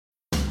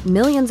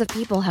Millions of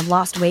people have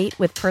lost weight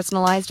with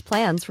personalized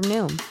plans from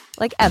Noom.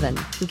 Like Evan,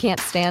 who can't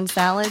stand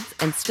salads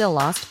and still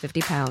lost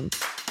 50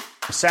 pounds.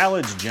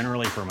 Salads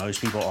generally for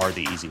most people are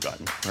the easy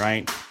button,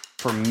 right?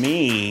 For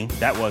me,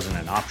 that wasn't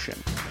an option.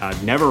 I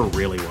never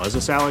really was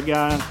a salad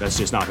guy. That's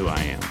just not who I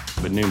am.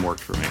 But Noom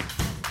worked for me.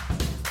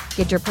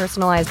 Get your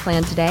personalized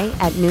plan today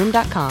at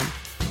Noom.com.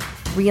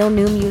 Real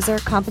Noom user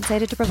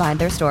compensated to provide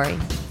their story.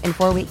 In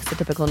 4 weeks, the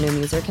typical Noom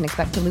user can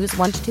expect to lose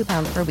 1 to 2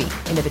 pounds per week.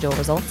 Individual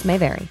results may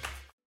vary.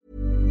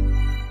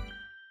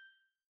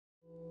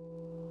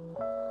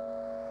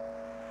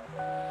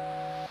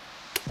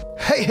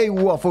 Hey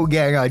Waffle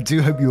Gang, I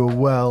do hope you are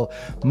well.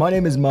 My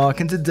name is Mark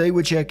and today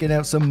we're checking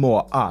out some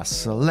more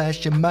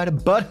Us/Your Mighty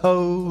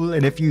Butthole.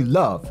 And if you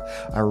love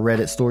a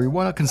Reddit story,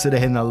 why not consider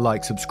hitting that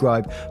like,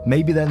 subscribe,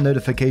 maybe that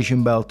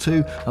notification bell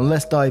too, and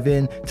let's dive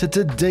in to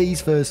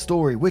today's first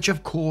story, which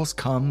of course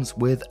comes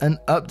with an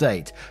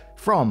update.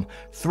 From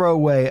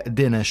Throwaway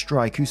Dinner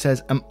Strike, who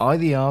says, am I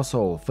the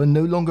arsehole for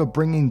no longer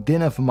bringing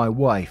dinner for my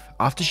wife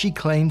after she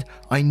claimed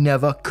I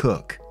never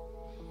cook?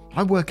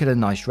 I work at a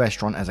nice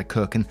restaurant as a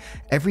cook, and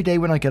every day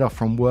when I get off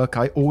from work,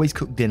 I always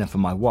cook dinner for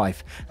my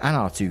wife and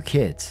our 2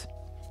 kids,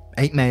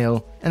 8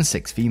 male and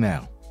 6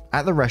 female,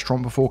 at the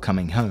restaurant before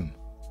coming home.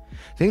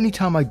 The only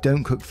time I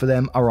don't cook for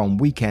them are on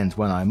weekends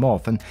when I'm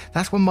off, and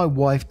that's when my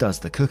wife does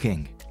the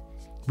cooking.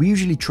 We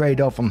usually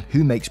trade off on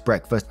who makes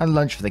breakfast and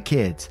lunch for the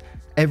kids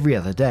every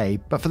other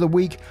day, but for the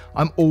week,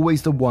 I'm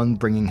always the one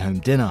bringing home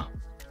dinner.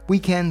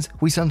 Weekends,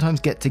 we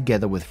sometimes get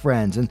together with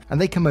friends and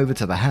they come over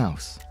to the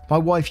house. My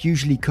wife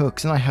usually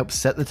cooks and I help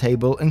set the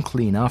table and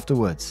clean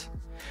afterwards.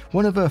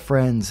 One of her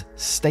friends,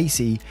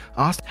 Stacy,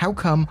 asked how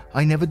come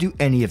I never do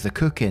any of the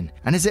cooking,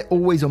 and is it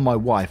always on my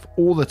wife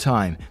all the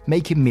time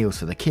making meals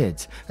for the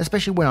kids,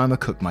 especially when I'm a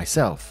cook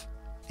myself?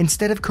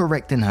 Instead of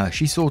correcting her,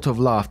 she sort of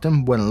laughed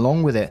and went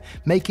along with it,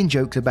 making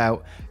jokes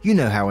about, you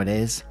know how it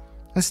is.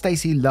 And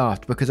Stacy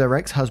laughed because her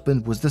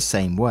ex-husband was the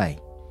same way.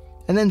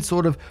 And then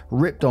sort of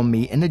ripped on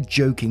me in a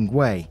joking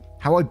way,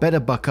 how I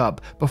better buck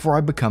up before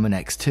I become an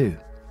ex too.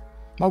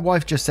 My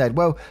wife just said,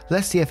 well,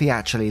 let's see if he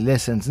actually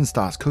listens and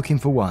starts cooking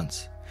for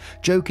once.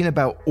 Joking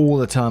about all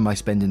the time I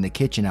spend in the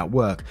kitchen at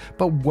work,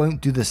 but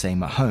won't do the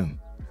same at home.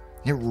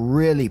 It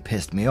really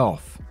pissed me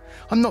off.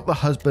 I'm not the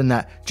husband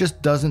that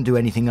just doesn't do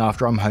anything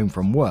after I'm home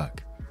from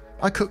work.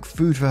 I cook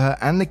food for her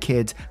and the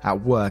kids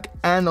at work,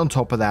 and on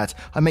top of that,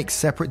 I make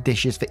separate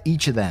dishes for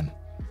each of them.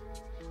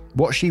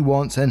 What she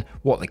wants and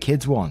what the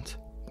kids want.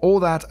 All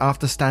that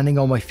after standing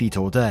on my feet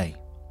all day.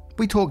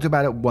 We talked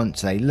about it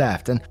once they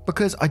left, and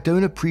because I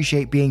don't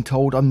appreciate being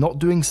told I'm not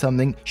doing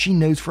something she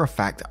knows for a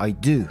fact I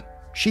do.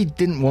 She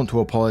didn't want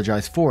to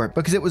apologize for it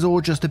because it was all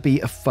just to be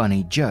a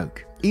funny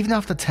joke. Even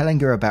after telling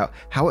her about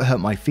how it hurt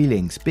my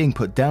feelings being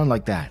put down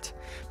like that,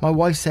 my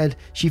wife said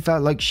she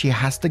felt like she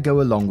has to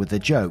go along with the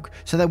joke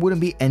so there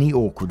wouldn't be any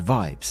awkward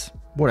vibes,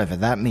 whatever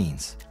that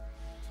means.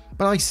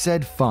 But I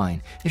said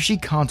fine, if she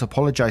can't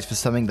apologize for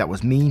something that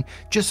was mean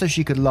just so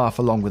she could laugh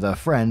along with her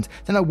friend,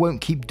 then I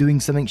won't keep doing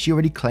something she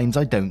already claims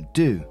I don't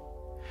do.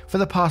 For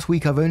the past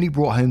week I've only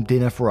brought home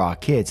dinner for our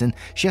kids and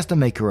she has to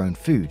make her own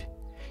food.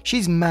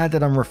 She's mad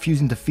that I'm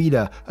refusing to feed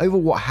her over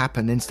what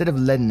happened instead of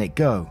letting it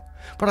go.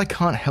 But I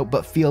can't help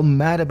but feel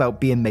mad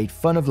about being made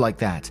fun of like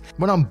that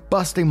when I'm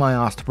busting my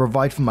ass to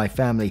provide for my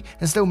family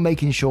and still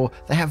making sure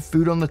they have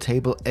food on the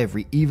table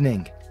every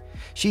evening.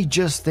 She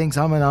just thinks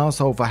I'm an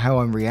asshole for how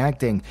I'm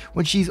reacting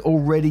when she's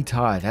already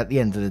tired at the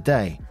end of the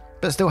day,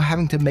 but still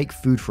having to make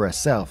food for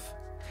herself.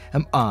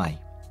 Am I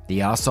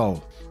the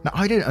asshole? Now,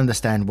 I didn't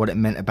understand what it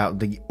meant about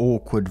the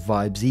awkward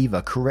vibes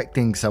either,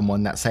 correcting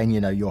someone that's saying,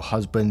 your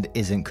husband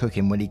isn't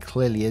cooking when he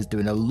clearly is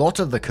doing a lot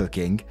of the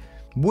cooking.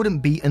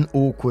 Wouldn't be an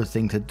awkward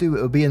thing to do.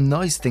 It would be a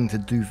nice thing to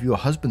do for your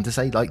husband to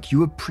say,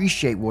 you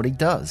appreciate what he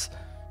does.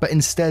 But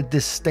instead,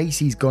 this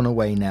Stacy's gone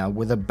away now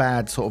with a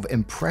bad sort of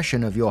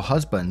impression of your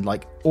husband,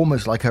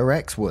 almost like her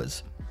ex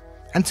was.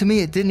 And to me,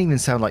 it didn't even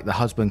sound like the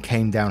husband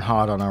came down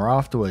hard on her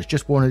afterwards,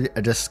 just wanted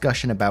a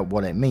discussion about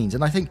what it means.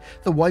 And I think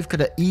the wife could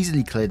have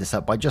easily cleared this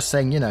up by just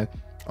saying,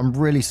 I'm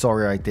really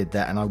sorry I did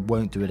that and I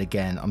won't do it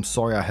again. I'm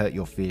sorry I hurt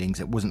your feelings.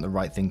 It wasn't the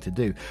right thing to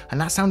do.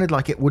 And that sounded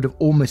like it would have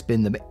almost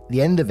been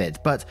the end of it.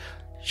 But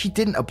she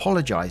didn't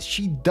apologize.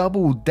 She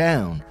doubled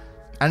down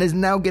and is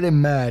now getting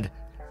mad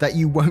that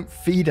you won't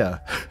feed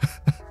her.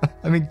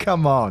 I mean,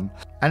 come on.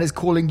 And is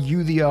calling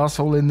you the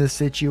asshole in this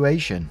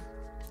situation.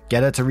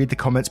 Get her to read the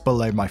comments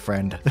below, my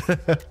friend.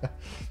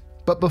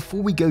 But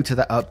before we go to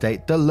that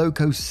update, the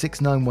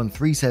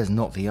Loco6913 says,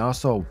 not the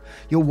arsehole.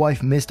 Your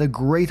wife missed a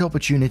great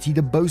opportunity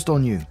to boast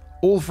on you,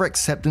 all for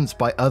acceptance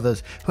by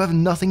others who have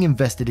nothing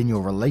invested in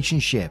your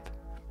relationship.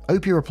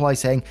 Opie replies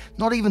saying,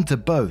 not even to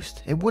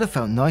boast. It would have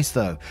felt nice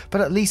though,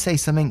 but at least say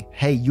something,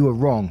 hey, you were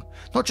wrong,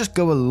 not just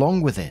go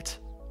along with it.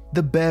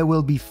 The bear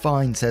will be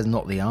fine, says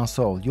not the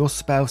arsehole. Your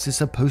spouse is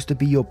supposed to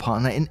be your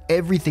partner in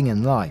everything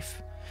in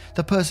life.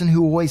 The person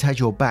who always had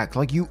your back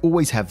like you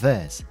always have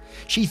theirs.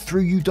 She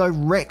threw you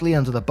directly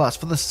under the bus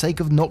for the sake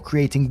of not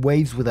creating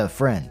waves with her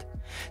friend.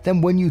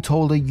 Then when you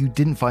told her you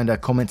didn't find her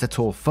comments at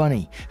all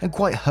funny and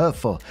quite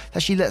hurtful,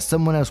 that she let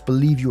someone else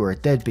believe you were a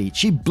deadbeat,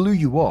 she blew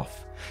you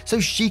off. So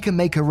she can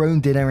make her own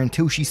dinner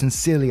until she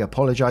sincerely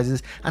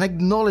apologizes and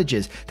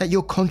acknowledges that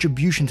your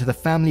contribution to the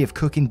family of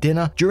cooking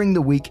dinner during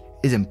the week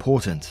is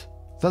important.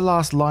 The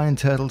last lion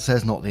turtle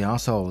says not the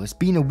arsehole. It's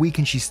been a week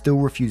and she still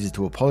refuses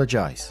to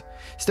apologize.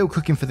 Still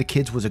cooking for the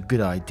kids was a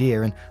good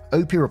idea, and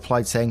Opie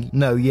replied saying,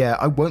 "No, yeah,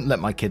 I won't let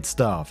my kids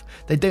starve.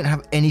 They don't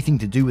have anything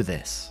to do with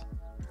this."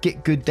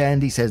 Get Good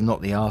Dandy says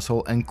not the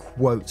arsehole and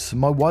quotes,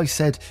 "My wife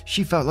said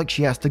she felt like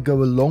she has to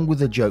go along with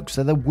the joke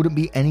so there wouldn't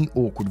be any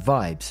awkward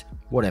vibes,"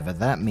 whatever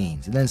that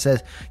means, and then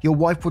says, "Your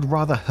wife would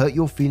rather hurt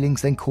your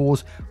feelings than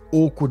cause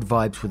awkward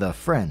vibes with her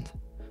friend."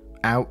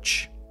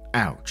 Ouch,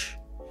 ouch.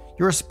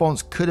 Your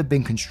response could have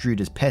been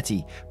construed as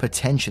petty,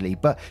 potentially,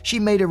 but she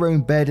made her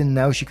own bed and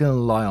now she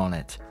can lie on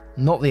it.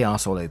 Not the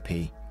arsehole,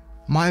 OP.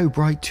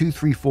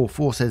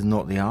 MyO'Bright2344 says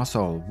not the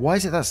arsehole. Why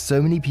is it that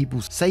so many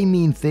people say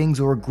mean things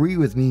or agree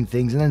with mean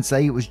things and then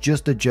say it was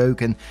just a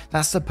joke and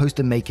that's supposed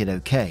to make it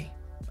okay?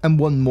 And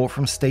one more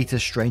from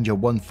Status Stranger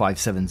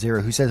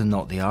 1570 who says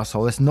not the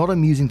arsehole. It's not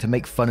amusing to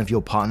make fun of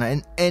your partner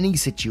in any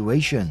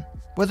situation.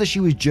 Whether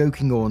she was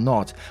joking or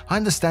not, I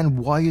understand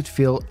why you'd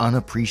feel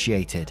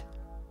unappreciated.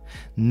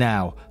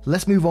 Now,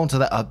 let's move on to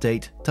the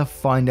update to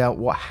find out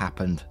what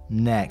happened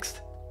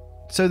next.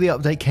 So the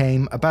update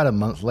came about a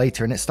month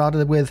later and it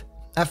started with,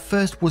 at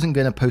first wasn't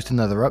going to post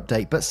another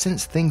update, but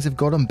since things have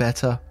gotten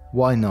better,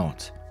 why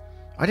not?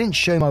 I didn't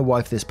show my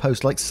wife this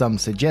post like some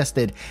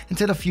suggested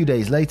until a few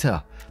days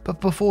later,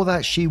 but before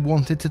that she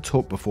wanted to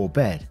talk before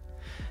bed.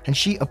 And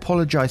she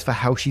apologized for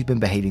how she's been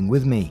behaving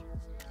with me.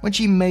 When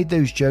she made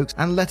those jokes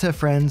and let her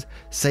friends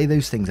say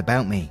those things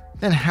about me,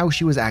 then how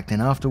she was acting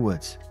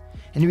afterwards.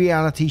 In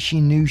reality, she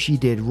knew she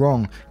did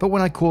wrong, but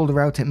when I called her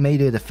out, it made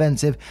her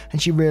defensive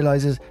and she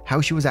realizes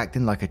how she was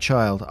acting like a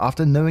child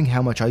after knowing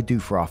how much I do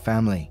for our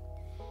family.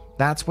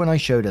 That's when I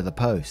showed her the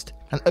post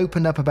and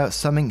opened up about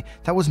something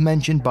that was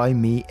mentioned by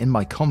me in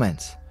my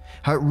comments.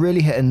 How it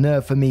really hit a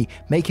nerve for me,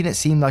 making it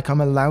seem like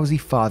I'm a lousy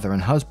father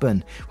and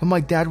husband, when my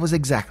dad was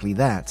exactly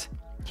that.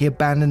 He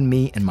abandoned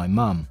me and my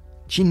mum.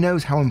 She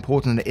knows how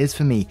important it is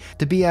for me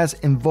to be as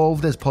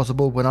involved as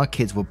possible when our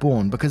kids were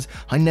born because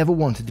I never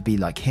wanted to be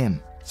like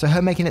him. So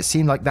her making it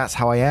seem like that's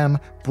how I am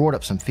brought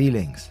up some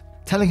feelings.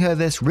 Telling her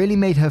this really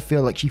made her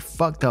feel like she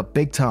fucked up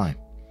big time.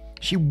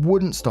 She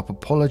wouldn't stop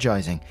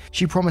apologizing.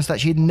 She promised that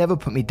she'd never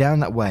put me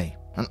down that way.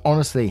 And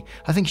honestly,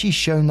 I think she's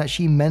shown that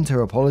she meant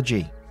her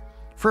apology.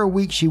 For a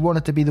week, she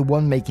wanted to be the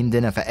one making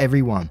dinner for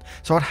everyone,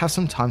 so I'd have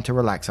some time to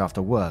relax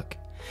after work.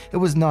 It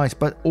was nice,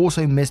 but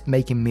also missed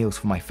making meals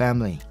for my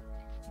family.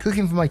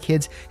 Cooking for my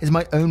kids is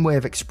my own way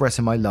of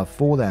expressing my love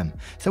for them,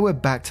 so we're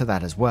back to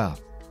that as well.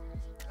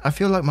 I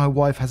feel like my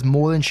wife has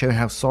more than shown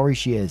how sorry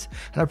she is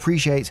and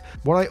appreciates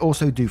what I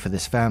also do for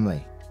this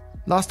family.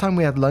 Last time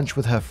we had lunch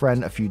with her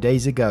friend a few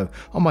days ago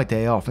on my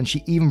day off and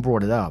she even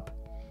brought it up.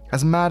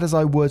 As mad as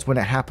I was when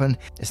it happened,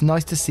 it's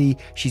nice to see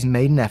she's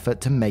made an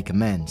effort to make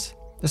amends.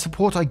 The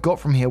support I got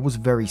from here was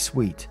very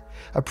sweet.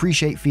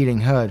 Appreciate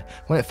feeling heard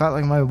when it felt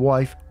like my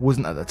wife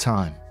wasn't at the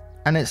time.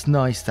 And it's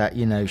nice that,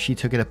 she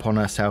took it upon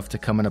herself to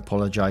come and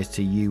apologize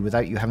to you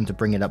without you having to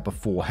bring it up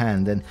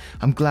beforehand. And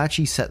I'm glad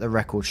she set the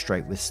record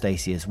straight with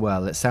Stacey as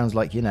well. It sounds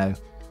like,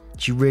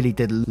 she really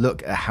did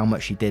look at how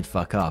much she did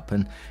fuck up.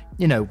 And,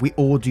 we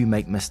all do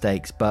make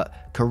mistakes, but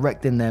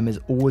correcting them is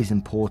always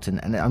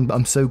important. And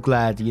I'm so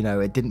glad,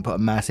 it didn't put a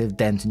massive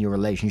dent in your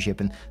relationship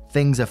and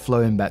things are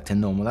flowing back to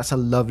normal. That's a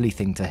lovely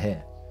thing to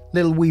hear.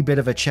 Little wee bit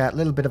of a chat,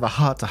 little bit of a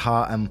heart to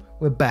heart, and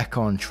we're back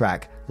on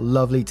track.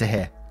 Lovely to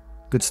hear.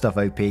 Good stuff,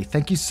 OP.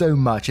 Thank you so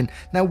much. And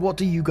now what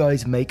do you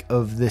guys make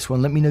of this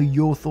one? Let me know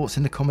your thoughts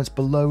in the comments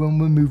below and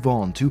we'll move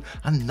on to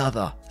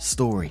another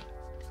story.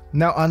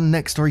 Now our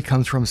next story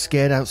comes from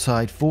Scared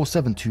Outside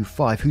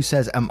 4725 who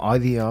says, am I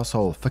the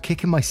arsehole for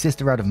kicking my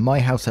sister out of my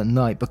house at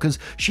night because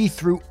she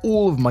threw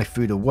all of my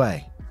food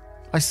away?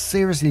 I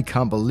seriously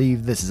can't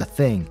believe this is a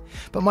thing,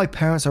 but my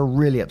parents are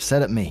really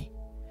upset at me.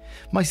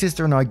 My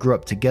sister and I grew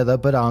up together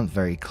but aren't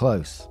very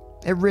close.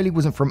 It really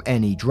wasn't from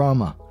any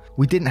drama.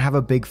 We didn't have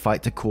a big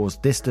fight to cause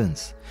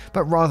distance,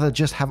 but rather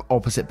just have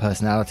opposite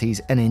personalities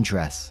and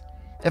interests.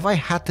 If I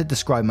had to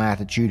describe my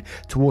attitude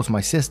towards my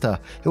sister,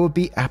 it would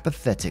be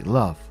apathetic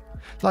love.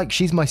 Like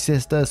she's my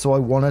sister, so I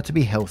want her to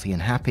be healthy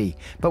and happy,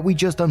 but we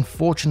just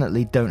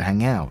unfortunately don't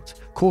hang out,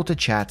 call to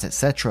chat,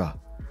 etc.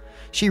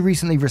 She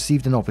recently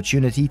received an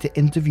opportunity to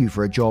interview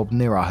for a job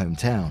near our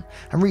hometown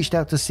and reached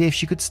out to see if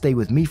she could stay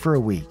with me for a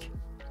week.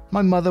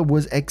 My mother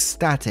was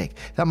ecstatic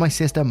that my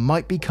sister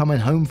might be coming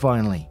home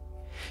finally.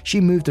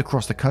 She moved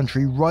across the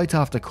country right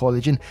after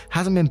college and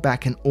hasn't been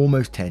back in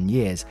almost 10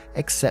 years,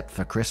 except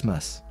for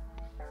Christmas.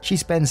 She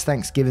spends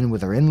Thanksgiving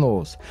with her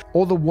in-laws,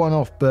 or the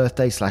one-off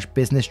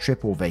birthday/business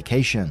trip or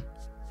vacation.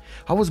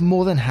 I was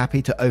more than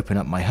happy to open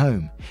up my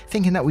home,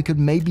 thinking that we could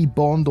maybe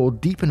bond or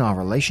deepen our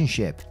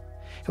relationship.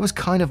 It was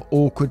kind of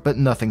awkward but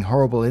nothing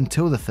horrible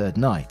until the third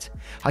night.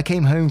 I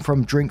came home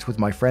from drinks with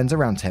my friends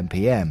around 10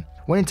 PM,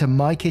 went into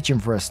my kitchen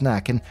for a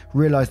snack and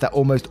realized that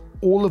almost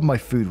all of my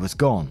food was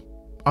gone.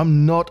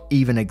 I'm not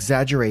even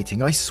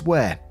exaggerating, I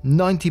swear,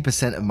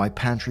 90% of my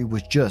pantry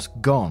was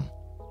just gone.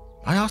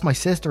 I asked my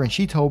sister and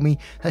she told me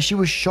that she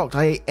was shocked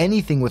I ate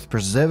anything with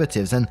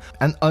preservatives and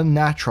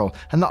unnatural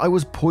and that I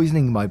was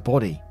poisoning my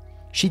body.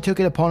 She took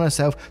it upon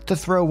herself to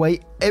throw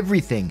away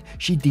everything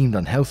she deemed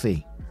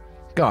unhealthy.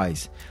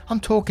 Guys, I'm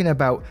talking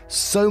about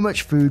so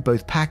much food,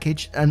 both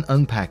packaged and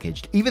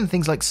unpackaged. Even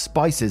things like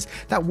spices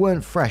that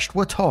weren't fresh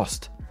were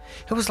tossed.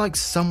 It was like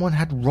someone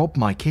had robbed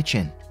my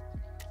kitchen.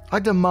 I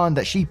demand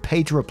that she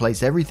pay to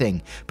replace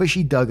everything, but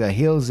she dug her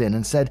heels in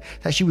and said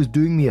that she was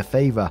doing me a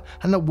favor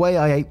and the way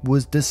I ate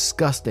was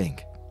disgusting.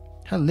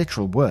 Her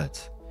literal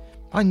words.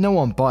 I know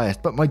I'm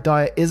biased, but my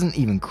diet isn't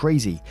even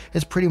crazy.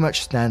 It's pretty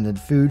much standard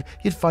food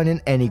you'd find in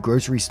any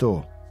grocery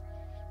store.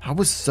 I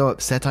was so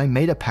upset I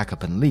made her pack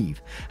up and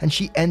leave, and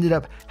she ended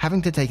up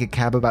having to take a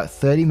cab about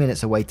 30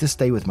 minutes away to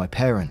stay with my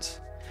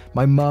parents.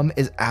 My mum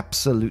is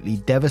absolutely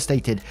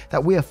devastated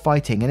that we are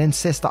fighting and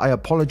insists that I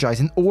apologize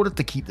in order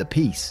to keep the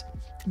peace,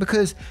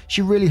 because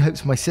she really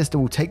hopes my sister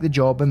will take the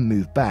job and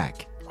move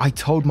back. I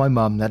told my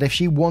mum that if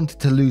she wanted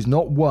to lose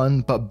not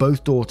one but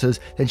both daughters,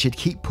 then she'd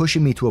keep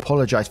pushing me to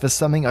apologize for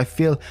something I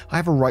feel I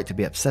have a right to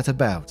be upset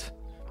about.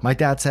 My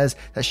dad says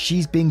that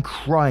she's been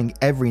crying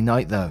every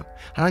night though,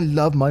 and I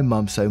love my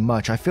mum so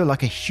much I feel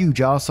like a huge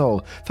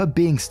arsehole for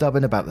being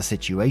stubborn about the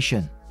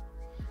situation.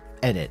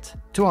 Edit.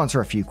 To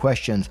answer a few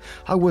questions,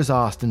 I was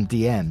asked and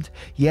DM'd.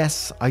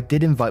 Yes, I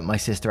did invite my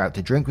sister out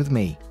to drink with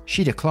me.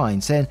 She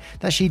declined, saying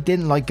that she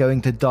didn't like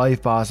going to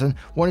dive bars and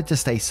wanted to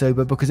stay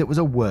sober because it was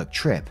a work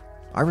trip.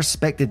 I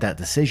respected that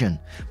decision,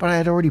 but I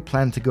had already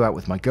planned to go out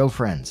with my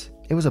girlfriends.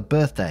 It was a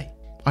birthday.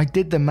 I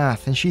did the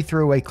math and she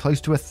threw away close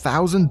to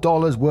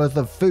 $1,000 worth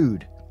of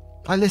food.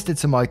 I listed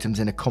some items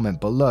in a comment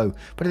below,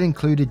 but it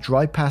included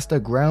dry pasta,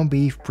 ground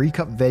beef,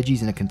 pre-cut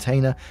veggies in a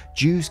container,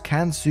 juice,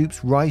 canned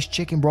soups, rice,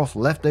 chicken broth,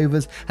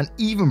 leftovers, and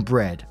even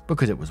bread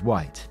because it was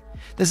white.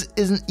 This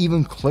isn't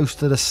even close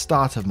to the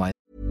start of my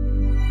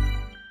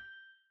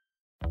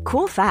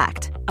Cool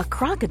fact, a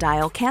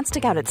crocodile can't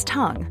stick out its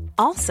tongue.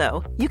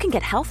 Also, you can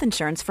get health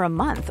insurance for a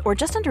month or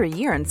just under a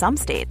year in some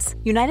states.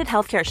 United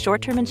Healthcare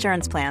short-term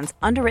insurance plans,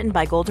 underwritten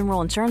by Golden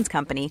Rule Insurance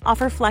Company,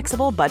 offer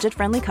flexible,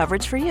 budget-friendly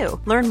coverage for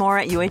you. Learn more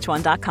at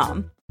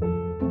uh1.com.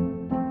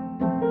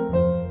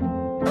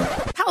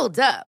 Hold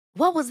up.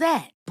 What was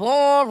that?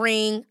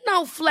 Boring.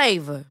 No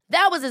flavor.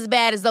 That was as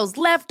bad as those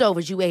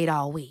leftovers you ate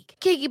all week.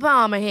 Keke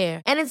Palmer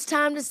here, and it's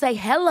time to say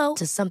hello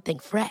to something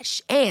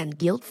fresh and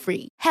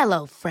guilt-free.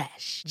 Hello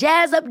Fresh.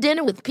 Jazz up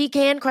dinner with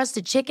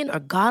pecan-crusted chicken or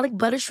garlic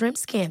butter shrimp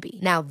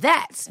scampi. Now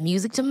that's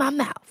music to my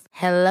mouth.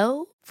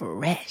 Hello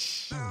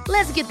Fresh.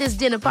 Let's get this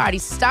dinner party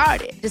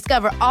started.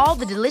 Discover all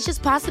the delicious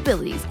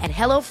possibilities at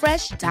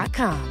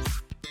hellofresh.com.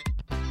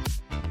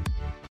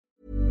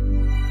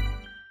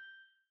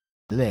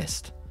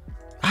 list.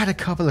 I had a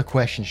couple of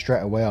questions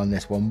straight away on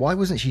this one. Why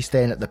wasn't she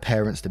staying at the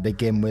parents to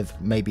begin with?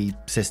 Maybe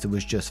sister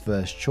was just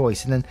first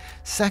choice. And then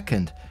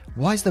second,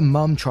 why is the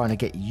mum trying to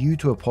get you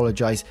to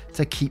apologise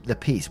to keep the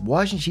peace?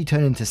 Why isn't she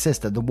turning to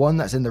sister, the one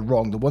that's in the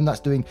wrong, the one that's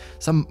doing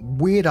some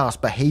weird ass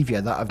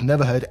behaviour that I've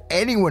never heard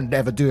anyone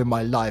ever do in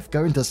my life,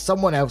 going to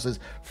someone else's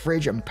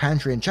fridge and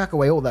pantry and chuck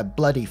away all their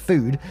bloody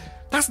food?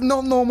 That's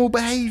not normal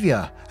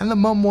behaviour. And the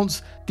mum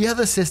wants the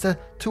other sister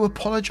to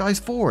apologise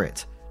for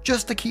it,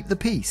 just to keep the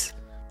peace.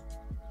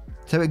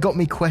 So it got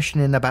me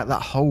questioning about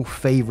that whole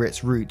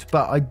favourites route,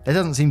 but there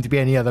doesn't seem to be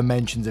any other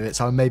mentions of it,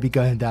 so I may be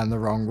going down the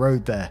wrong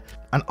road there.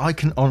 And I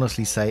can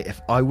honestly say,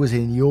 if I was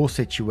in your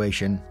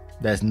situation,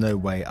 there's no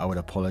way I would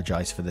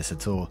apologise for this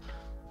at all.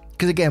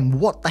 Because again,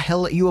 what the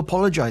hell are you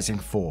apologising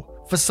for?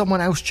 For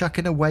someone else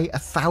chucking away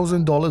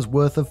 $1,000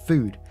 worth of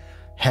food?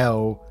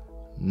 Hell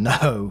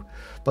no.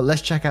 But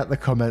let's check out the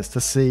comments to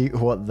see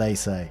what they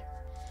say.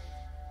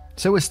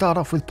 So we'll start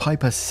off with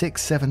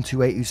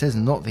Piper6728, who says,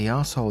 not the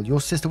arsehole.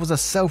 Your sister was a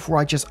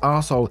self-righteous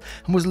arsehole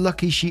and was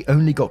lucky she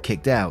only got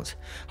kicked out.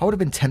 I would have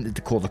been tempted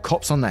to call the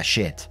cops on that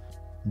shit.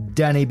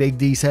 Danny Big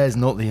D says,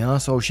 not the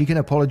arsehole. She can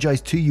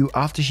apologise to you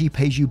after she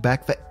pays you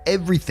back for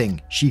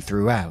everything she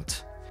threw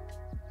out.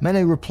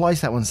 Mene replies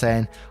to that one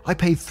saying, I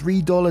paid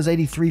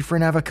 $3.83 for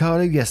an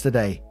avocado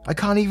yesterday. I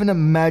can't even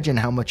imagine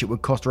how much it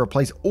would cost to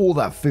replace all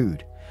that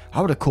food.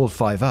 I would have called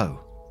 5-0.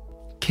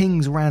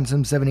 King's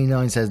Ransom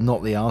 79 says,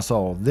 not the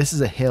arsehole. This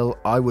is a hill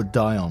I would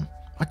die on.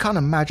 I can't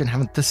imagine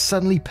having to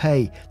suddenly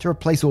pay to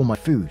replace all my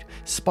food,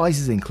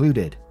 spices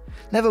included.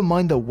 Never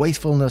mind the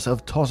wastefulness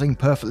of tossing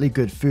perfectly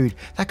good food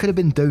that could have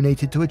been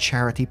donated to a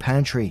charity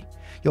pantry.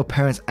 Your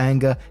parents'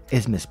 anger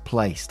is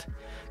misplaced.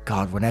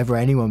 God, whenever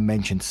anyone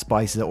mentions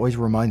spices, it always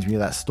reminds me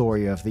of that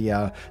story of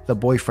the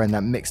boyfriend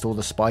that mixed all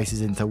the spices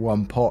into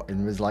one pot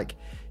and was like,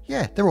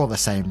 yeah, they're all the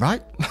same,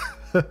 right?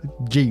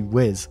 Gee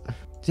whiz.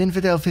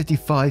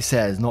 Zinfidel55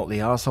 says, not the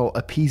arsehole,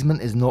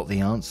 appeasement is not the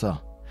answer.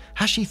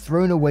 Has she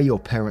thrown away your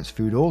parents'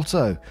 food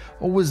also?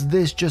 Or was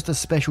this just a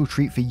special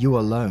treat for you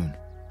alone?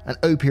 And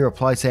OP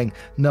replied saying,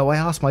 no, I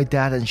asked my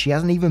dad and she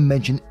hasn't even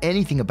mentioned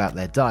anything about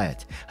their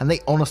diet, and they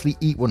honestly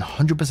eat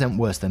 100%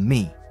 worse than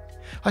me.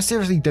 I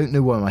seriously don't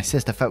know why my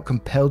sister felt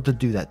compelled to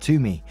do that to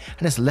me,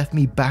 and it's left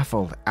me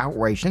baffled,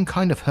 outraged, and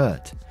kind of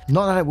hurt.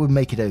 Not that it would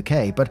make it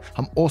okay, but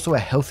I'm also a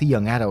healthy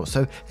young adult,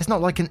 so it's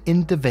not like an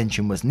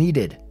intervention was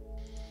needed.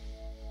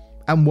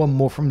 And one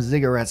more from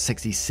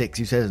Ziggurat66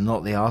 who says,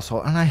 not the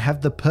arsehole, and I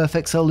have the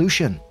perfect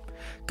solution.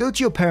 Go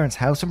to your parents'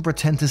 house and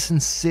pretend to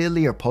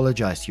sincerely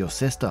apologize to your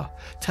sister.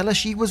 Tell her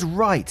she was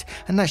right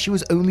and that she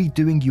was only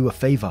doing you a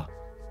favor.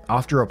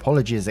 After your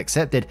apology is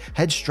accepted,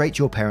 head straight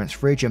to your parents'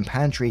 fridge and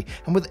pantry,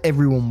 and with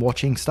everyone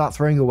watching, start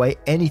throwing away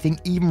anything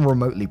even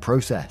remotely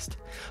processed.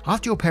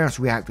 After your parents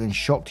react in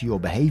shock to your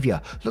behavior,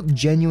 look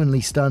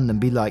genuinely stunned and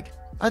be like,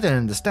 I don't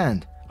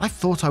understand. I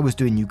thought I was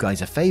doing you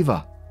guys a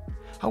favor.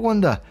 I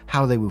wonder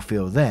how they will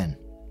feel then.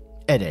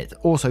 Edit.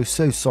 Also,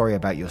 so sorry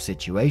about your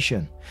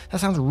situation. That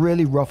sounds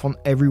really rough on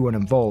everyone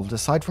involved,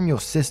 aside from your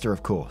sister,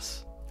 of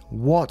course.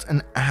 What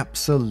an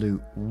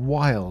absolute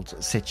wild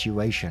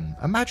situation.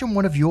 Imagine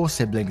one of your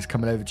siblings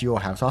coming over to your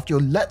house after you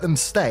let them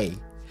stay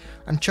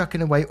and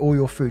chucking away all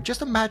your food.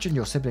 Just imagine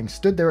your siblings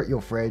stood there at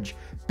your fridge,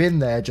 bin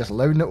there, just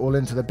loading it all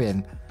into the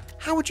bin.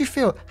 How would you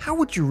feel? How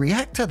would you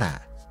react to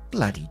that?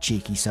 Bloody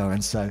cheeky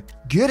so-and-so.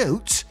 Get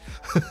out!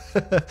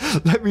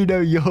 Let me know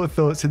your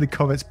thoughts in the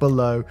comments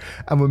below,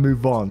 and we'll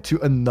move on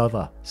to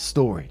another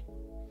story.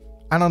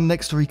 And our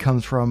next story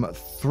comes from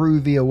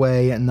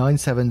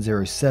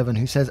ThroughVAway9707,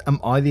 who says, am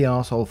I the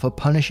arsehole for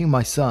punishing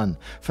my son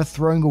for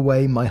throwing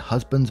away my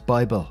husband's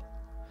Bible?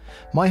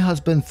 My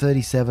husband,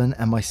 37,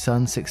 and my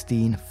son,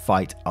 16,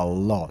 fight a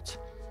lot,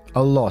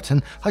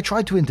 and I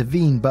tried to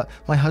intervene, but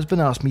my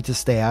husband asked me to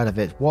stay out of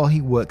it while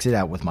he works it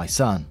out with my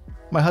son.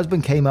 My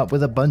husband came up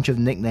with a bunch of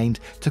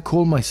nicknames to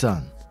call my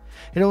son.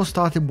 It all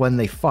started when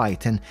they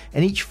fight, and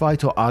in each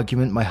fight or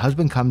argument, my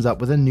husband comes up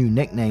with a new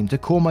nickname to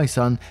call my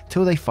son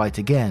till they fight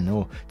again,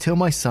 or till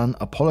my son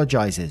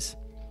apologizes.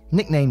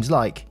 Nicknames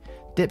like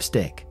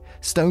Dipstick,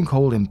 Stone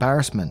Cold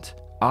Embarrassment,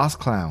 Arse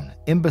Clown,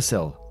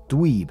 Imbecile,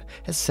 Dweeb,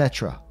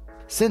 etc.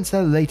 Since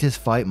their latest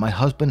fight, my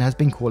husband has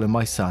been calling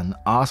my son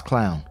Arse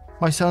Clown.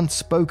 My son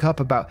spoke up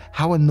about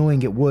how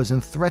annoying it was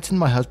and threatened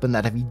my husband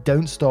that if he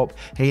don't stop,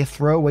 he'll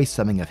throw away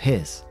something of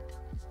his.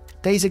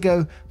 Days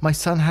ago, my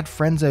son had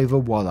friends over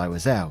while I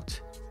was out.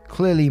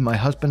 Clearly, my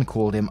husband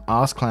called him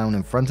Arse Clown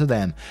in front of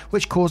them,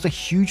 which caused a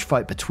huge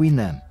fight between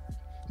them.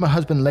 My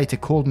husband later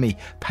called me,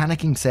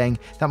 panicking, saying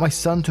that my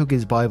son took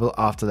his Bible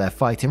after their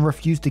fight and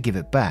refused to give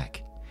it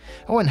back.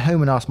 I went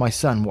home and asked my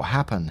son what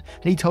happened,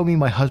 and he told me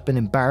my husband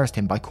embarrassed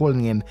him by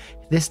calling him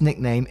this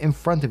nickname in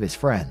front of his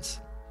friends.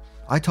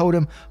 I told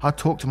him I'd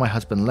talk to my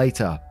husband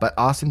later, but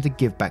asked him to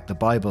give back the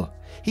Bible.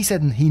 He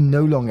said he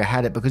no longer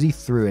had it because he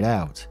threw it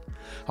out.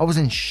 I was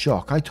in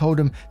shock. I told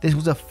him this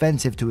was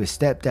offensive to his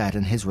stepdad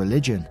and his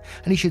religion,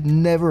 and he should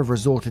never have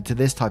resorted to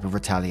this type of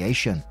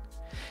retaliation.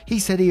 He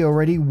said he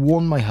already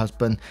warned my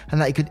husband and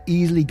that he could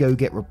easily go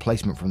get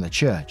replacement from the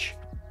church.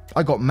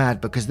 I got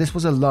mad because this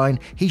was a line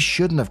he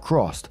shouldn't have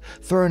crossed.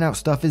 Throwing out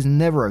stuff is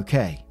never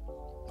okay.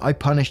 I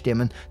punished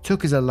him and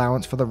took his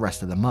allowance for the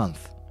rest of the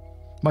month.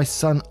 My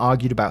son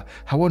argued about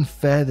how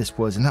unfair this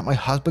was and that my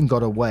husband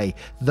got away,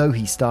 though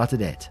he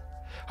started it.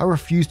 I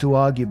refused to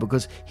argue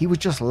because he was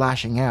just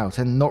lashing out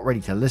and not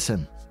ready to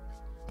listen.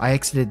 I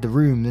exited the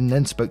room and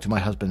then spoke to my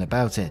husband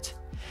about it.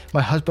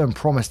 My husband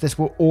promised this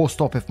will all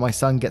stop if my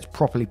son gets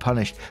properly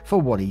punished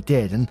for what he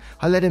did, and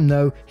I let him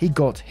know he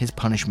got his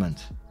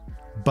punishment.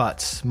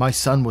 But my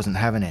son wasn't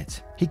having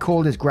it. He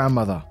called his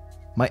grandmother,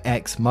 my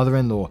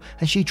ex-mother-in-law,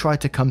 and she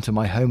tried to come to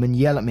my home and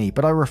yell at me,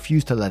 but I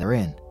refused to let her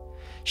in.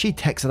 She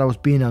texted I was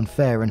being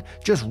unfair and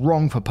just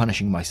wrong for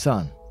punishing my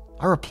son.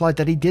 I replied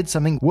that he did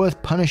something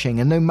worth punishing,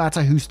 and no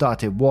matter who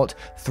started what,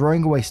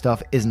 throwing away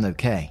stuff isn't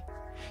okay.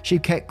 She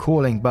kept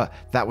calling, but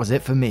that was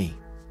it for me.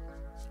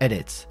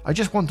 Edits. I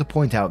just want to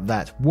point out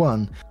that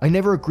 1. I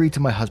never agreed to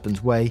my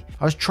husband's way.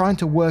 I was trying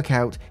to work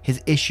out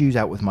his issues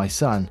out with my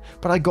son,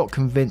 but I got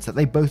convinced that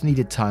they both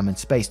needed time and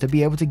space to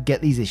be able to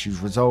get these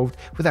issues resolved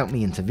without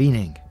me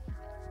intervening.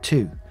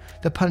 2.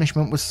 The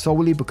punishment was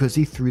solely because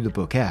he threw the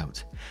book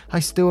out.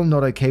 I still am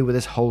not okay with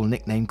this whole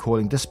nickname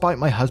calling, despite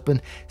my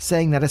husband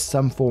saying that is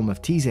some form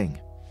of teasing.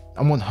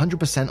 I'm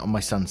 100% on my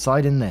son's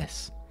side in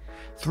this.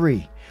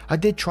 3. I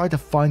did try to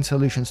find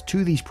solutions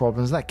to these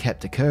problems that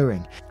kept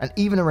occurring, and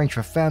even arrange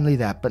for family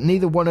that, but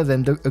neither one of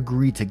them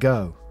agreed to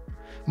go.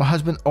 My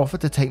husband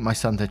offered to take my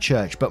son to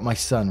church, but my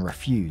son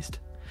refused.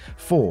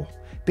 4.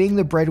 Being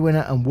the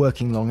breadwinner and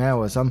working long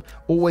hours, I'm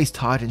always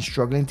tired and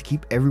struggling to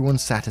keep everyone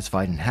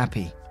satisfied and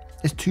happy.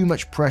 There's too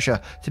much pressure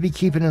to be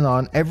keeping an eye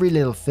on every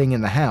little thing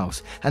in the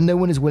house, and no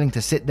one is willing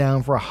to sit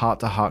down for a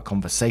heart-to-heart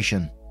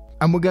conversation.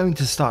 And we're going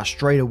to start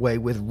straight away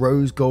with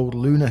Rose Gold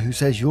Luna, who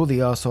says, you're the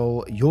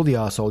arsehole, you're the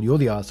arsehole, you're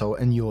the arsehole,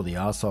 and you're the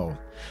arsehole.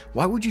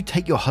 Why would you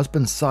take your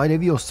husband's side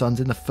over your son's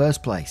in the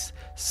first place?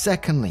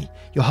 Secondly,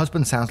 your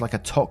husband sounds like a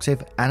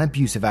toxic and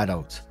abusive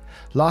adult.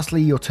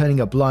 Lastly, you're turning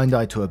a blind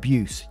eye to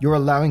abuse. You're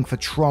allowing for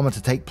trauma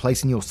to take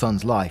place in your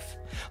son's life.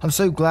 I'm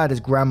so glad his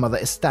grandmother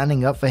is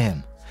standing up for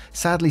him.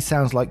 Sadly,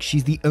 sounds like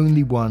she's the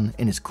only one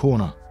in his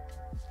corner.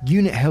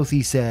 Unit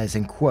Healthy says,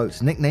 in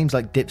quotes, nicknames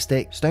like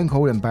Dipstick, Stone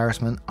Cold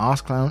Embarrassment,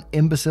 Arse Clown,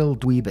 Imbecile,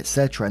 Dweeb,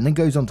 etc. And then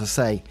goes on to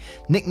say,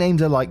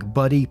 nicknames are like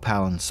Buddy,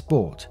 Pal and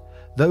Sport.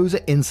 Those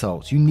are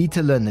insults. You need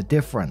to learn the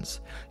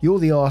difference. You're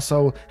the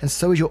arsehole and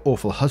so is your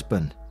awful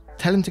husband.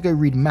 Tell him to go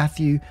read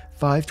Matthew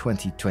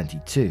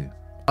 5:20-22.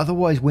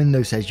 Otherwise,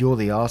 Windows says you're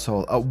the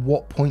arsehole. At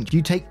what point do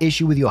you take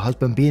issue with your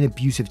husband being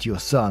abusive to your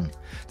son?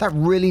 That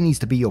really needs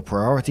to be your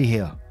priority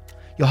here.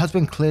 Your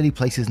husband clearly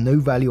places no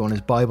value on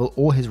his Bible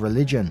or his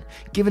religion,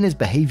 given his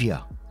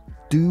behavior.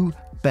 Do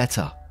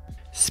better.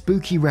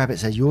 Spooky Rabbit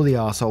says you're the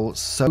arsehole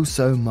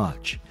so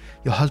much.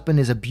 Your husband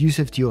is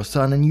abusive to your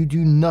son and you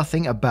do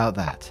nothing about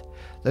that.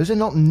 Those are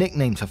not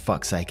nicknames for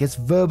fuck's sake, it's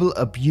verbal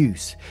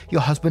abuse. Your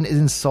husband is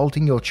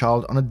insulting your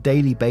child on a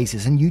daily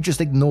basis and you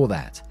just ignore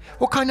that.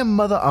 What kind of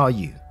mother are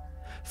you?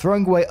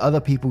 Throwing away other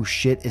people's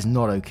shit is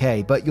not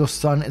okay, but your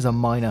son is a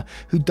minor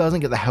who doesn't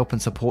get the help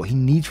and support he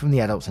needs from the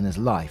adults in his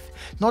life,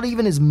 not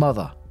even his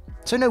mother.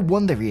 So no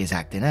wonder he is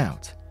acting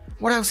out.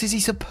 What else is he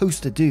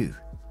supposed to do?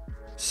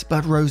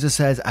 Spud Rosa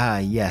says,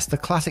 yes, the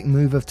classic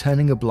move of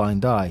turning a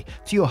blind eye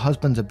to your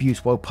husband's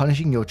abuse while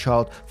punishing your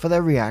child for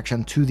their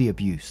reaction to the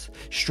abuse.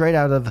 Straight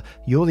out of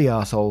You're the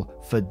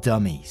Arsehole for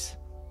Dummies.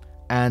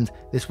 And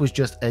this was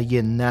just a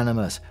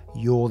unanimous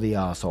You're the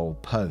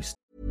Arsehole post.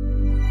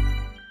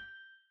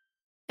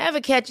 Ever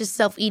catch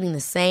yourself eating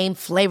the same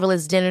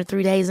flavorless dinner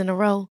 3 days in a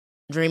row?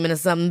 Dreaming of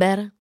something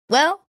better?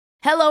 Well,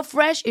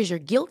 HelloFresh is your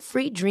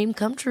guilt-free dream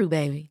come true,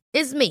 baby.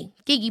 It's me,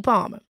 Keke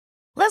Palmer.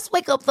 Let's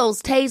wake up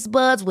those taste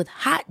buds with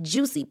hot,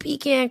 juicy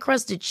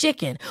pecan-crusted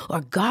chicken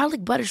or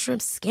garlic butter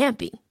shrimp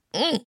scampi.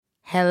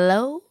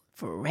 Hello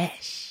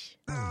Fresh.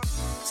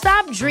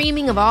 Stop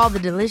dreaming of all the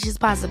delicious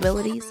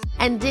possibilities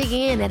and dig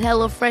in at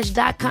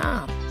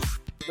HelloFresh.com.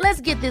 Let's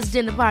get this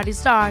dinner party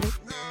started.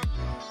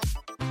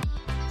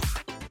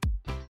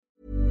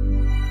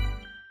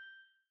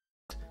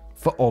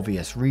 For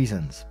obvious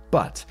reasons.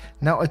 But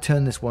now I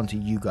turn this one to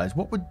you guys.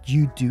 What would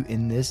you do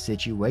in this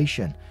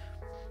situation?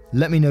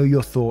 Let me know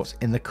your thoughts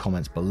in the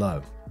comments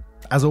below.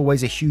 As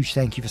always, a huge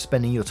thank you for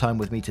spending your time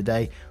with me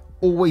today.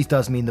 Always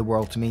does mean the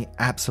world to me,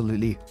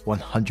 absolutely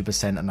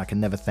 100%, and I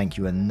can never thank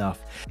you enough.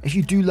 If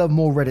you do love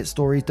more Reddit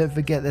stories, don't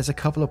forget there's a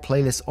couple of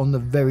playlists on the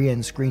very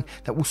end screen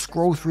that will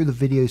scroll through the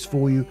videos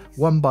for you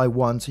one by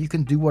one, so you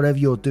can do whatever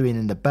you're doing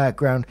in the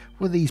background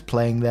with these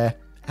playing there.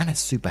 And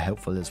it's super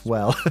helpful as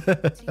well.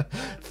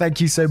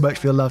 Thank you so much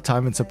for your love,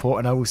 time, and support,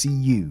 and I will see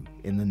you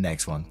in the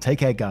next one. Take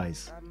care,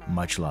 guys.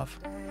 Much love.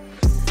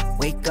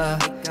 Wake up,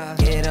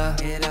 get up,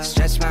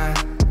 stretch my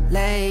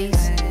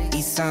legs,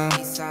 eat some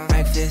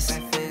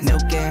breakfast,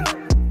 milk and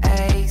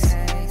eggs,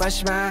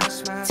 brush my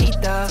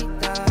teeth up,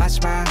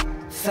 wash my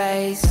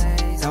face,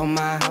 throw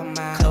my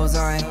clothes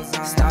on,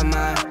 start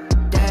my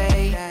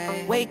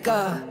day. Wake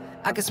up,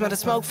 I can smell the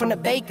smoke from the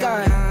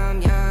bacon.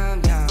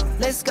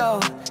 Let's go,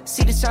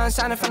 see the sun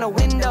shining from the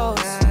windows.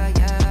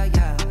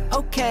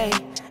 Okay,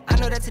 I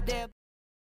know that today